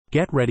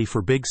Get ready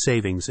for big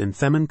savings in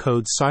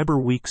ThemeNcode's Cyber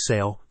Week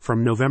sale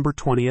from November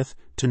 20th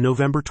to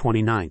November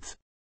 29th.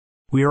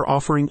 We are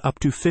offering up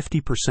to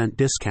 50%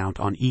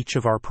 discount on each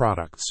of our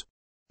products.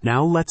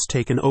 Now let's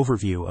take an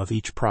overview of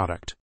each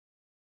product.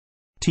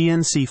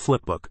 TNC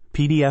Flipbook,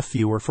 PDF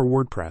Viewer for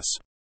WordPress.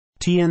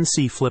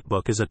 TNC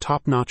Flipbook is a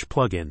top-notch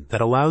plugin that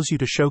allows you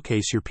to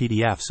showcase your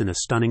PDFs in a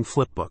stunning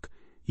flipbook.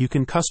 You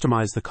can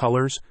customize the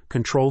colors,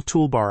 control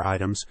toolbar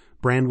items,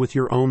 brand with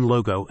your own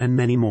logo, and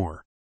many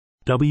more.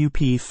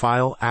 WP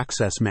File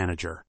Access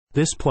Manager.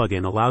 This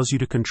plugin allows you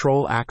to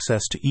control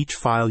access to each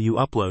file you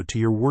upload to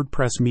your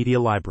WordPress media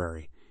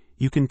library.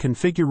 You can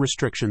configure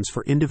restrictions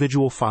for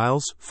individual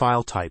files,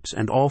 file types,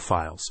 and all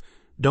files.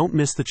 Don't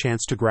miss the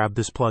chance to grab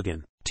this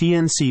plugin.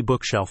 TNC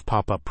BookShelf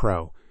Popup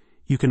Pro.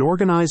 You can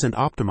organize and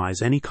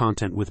optimize any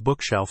content with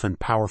Bookshelf and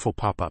powerful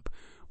pop-up.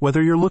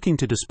 Whether you're looking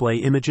to display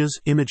images,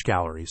 image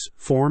galleries,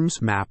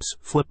 forms, maps,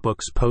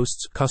 flipbooks,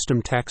 posts,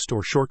 custom text,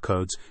 or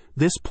shortcodes,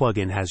 this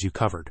plugin has you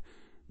covered.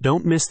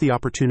 Don't miss the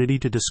opportunity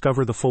to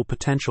discover the full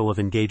potential of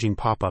engaging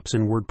pop-ups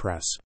in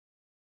WordPress.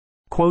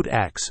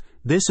 QuoteX.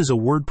 This is a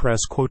WordPress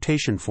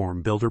quotation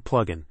form builder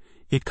plugin.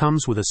 It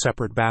comes with a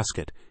separate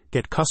basket.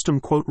 Get custom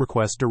quote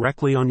requests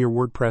directly on your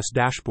WordPress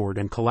dashboard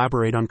and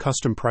collaborate on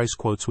custom price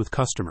quotes with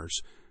customers.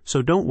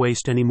 So don't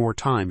waste any more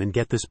time and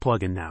get this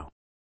plugin now.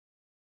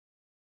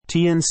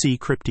 TNC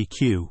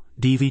Cryptique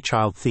Divi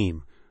Child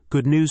Theme.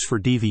 Good news for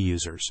Divi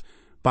users.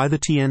 Buy the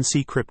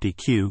TNC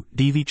Cryptique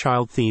Divi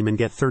Child theme and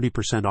get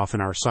 30% off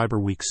in our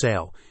Cyber Week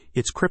sale.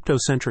 Its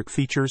crypto-centric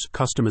features,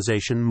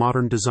 customization,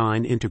 modern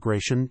design,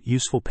 integration,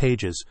 useful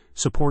pages,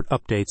 support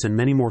updates, and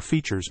many more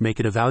features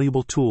make it a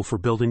valuable tool for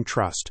building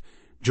trust.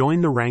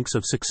 Join the ranks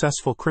of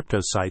successful crypto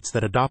sites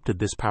that adopted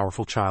this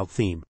powerful child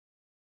theme.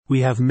 We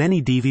have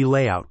many Divi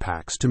layout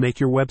packs to make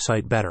your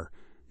website better.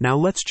 Now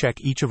let's check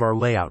each of our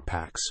layout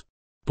packs.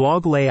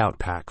 Blog Layout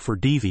Pack for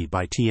Divi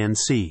by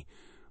TNC.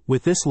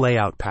 With this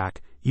layout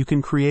pack, you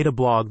can create a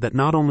blog that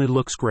not only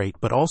looks great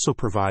but also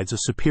provides a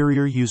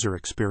superior user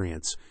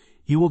experience.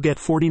 You will get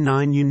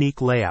 49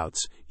 unique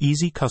layouts,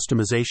 easy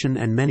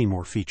customization, and many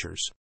more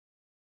features.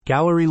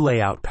 Gallery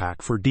Layout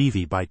Pack for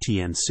Divi by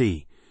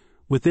TNC.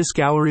 With this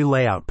gallery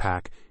layout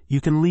pack, you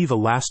can leave a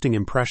lasting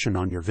impression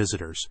on your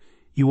visitors.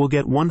 You will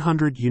get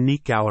 100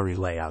 unique gallery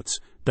layouts,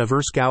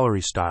 diverse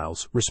gallery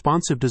styles,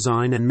 responsive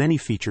design, and many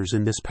features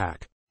in this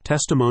pack.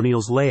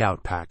 Testimonials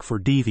Layout Pack for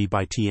Divi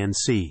by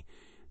TNC.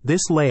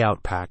 This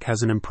layout pack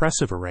has an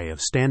impressive array of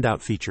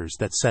standout features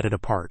that set it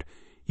apart.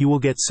 You will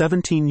get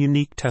 17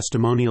 unique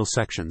testimonial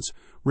sections,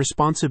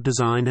 responsive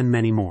design, and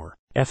many more.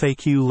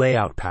 FAQ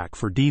Layout Pack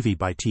for Divi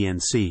by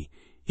TNC.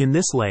 In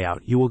this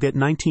layout, you will get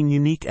 19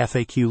 unique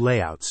FAQ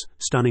layouts,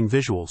 stunning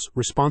visuals,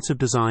 responsive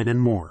design, and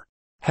more.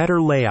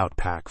 Header Layout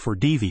Pack for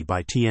Divi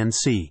by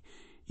TNC.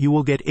 You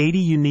will get 80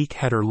 unique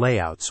header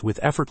layouts with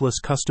effortless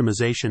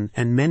customization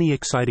and many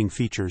exciting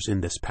features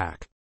in this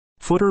pack.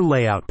 Footer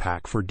Layout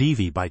Pack for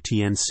Divi by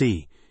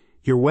TNC.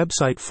 Your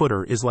website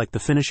footer is like the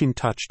finishing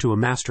touch to a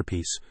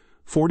masterpiece.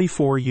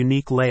 44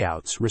 unique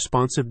layouts,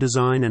 responsive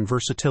design, and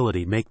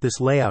versatility make this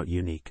layout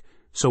unique.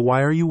 So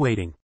why are you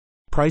waiting?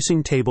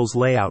 Pricing Tables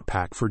Layout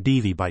Pack for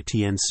Divi by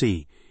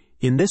TNC.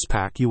 In this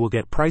pack you will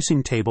get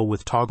pricing table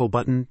with toggle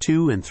button,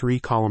 2 and 3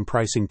 column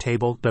pricing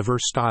table,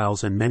 diverse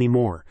styles, and many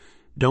more.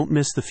 Don't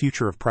miss the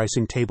future of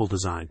pricing table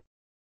design.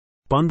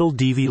 Bundle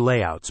Divi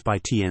Layouts by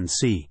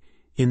TNC.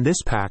 In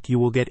this pack you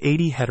will get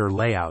 80 header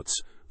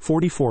layouts,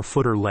 44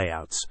 footer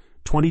layouts,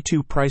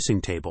 22 pricing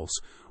tables,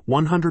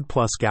 100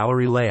 plus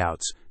gallery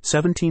layouts,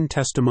 17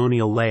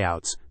 testimonial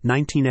layouts,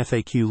 19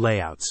 FAQ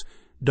layouts.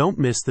 Don't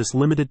miss this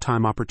limited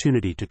time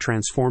opportunity to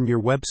transform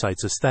your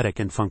website's aesthetic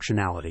and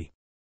functionality.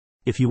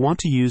 If you want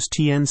to use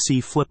TNC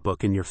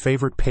Flipbook in your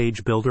favorite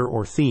page builder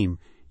or theme,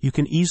 you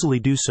can easily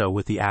do so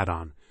with the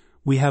add-on.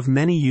 We have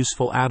many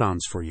useful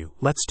add-ons for you.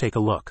 Let's take a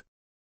look.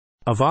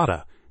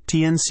 Avada,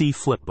 TNC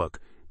Flipbook,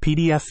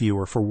 PDF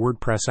Viewer for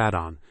WordPress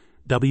add-on.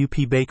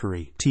 WP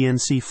Bakery,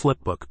 TNC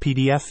Flipbook,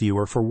 PDF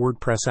Viewer for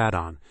WordPress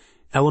add-on.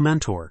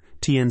 Elementor,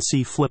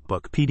 TNC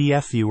Flipbook,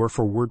 PDF Viewer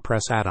for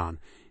WordPress add-on.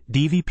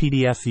 Divi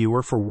PDF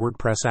Viewer for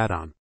WordPress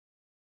add-on.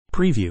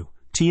 Preview,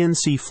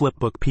 TNC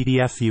Flipbook,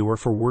 PDF Viewer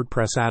for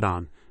WordPress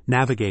add-on.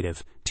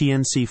 Navigative,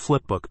 TNC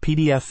Flipbook,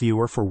 PDF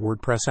Viewer for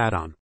WordPress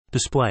add-on.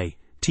 Display,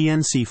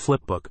 TNC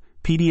Flipbook,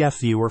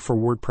 PDF Viewer for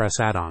WordPress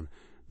add-on.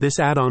 This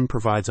add-on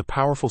provides a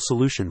powerful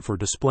solution for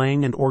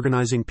displaying and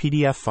organizing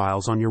PDF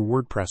files on your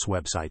WordPress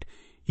website.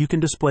 You can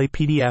display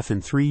PDF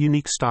in 3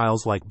 unique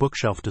styles like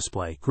bookshelf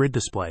display, grid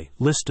display,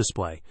 list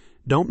display.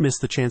 Don't miss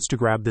the chance to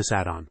grab this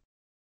add-on.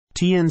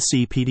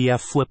 TNC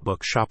PDF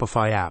Flipbook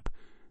Shopify app.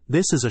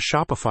 This is a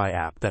Shopify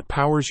app that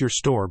powers your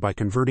store by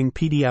converting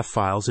PDF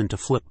files into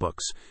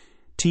flipbooks.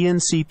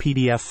 TNC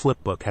PDF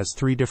Flipbook has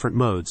 3 different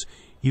modes.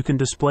 You can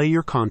display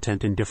your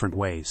content in different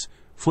ways.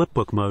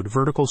 Flipbook mode,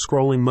 vertical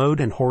scrolling mode,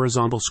 and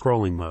horizontal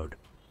scrolling mode.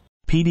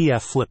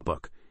 PDF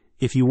Flipbook.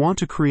 If you want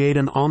to create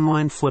an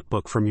online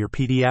flipbook from your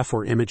PDF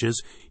or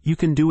images, you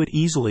can do it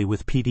easily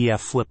with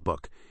PDF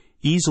Flipbook.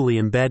 Easily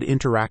embed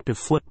interactive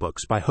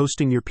flipbooks by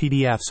hosting your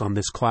PDFs on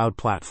this cloud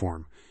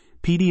platform.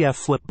 PDF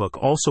Flipbook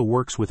also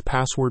works with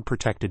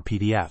password-protected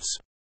PDFs.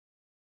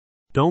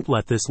 Don't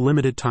let this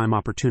limited-time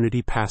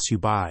opportunity pass you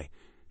by.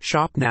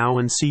 Shop now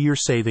and see your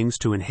savings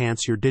to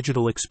enhance your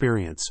digital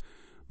experience.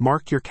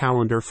 Mark your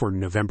calendar for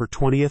November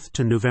 20th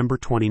to November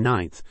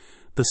 29th.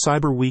 The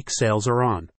Cyber Week sales are on.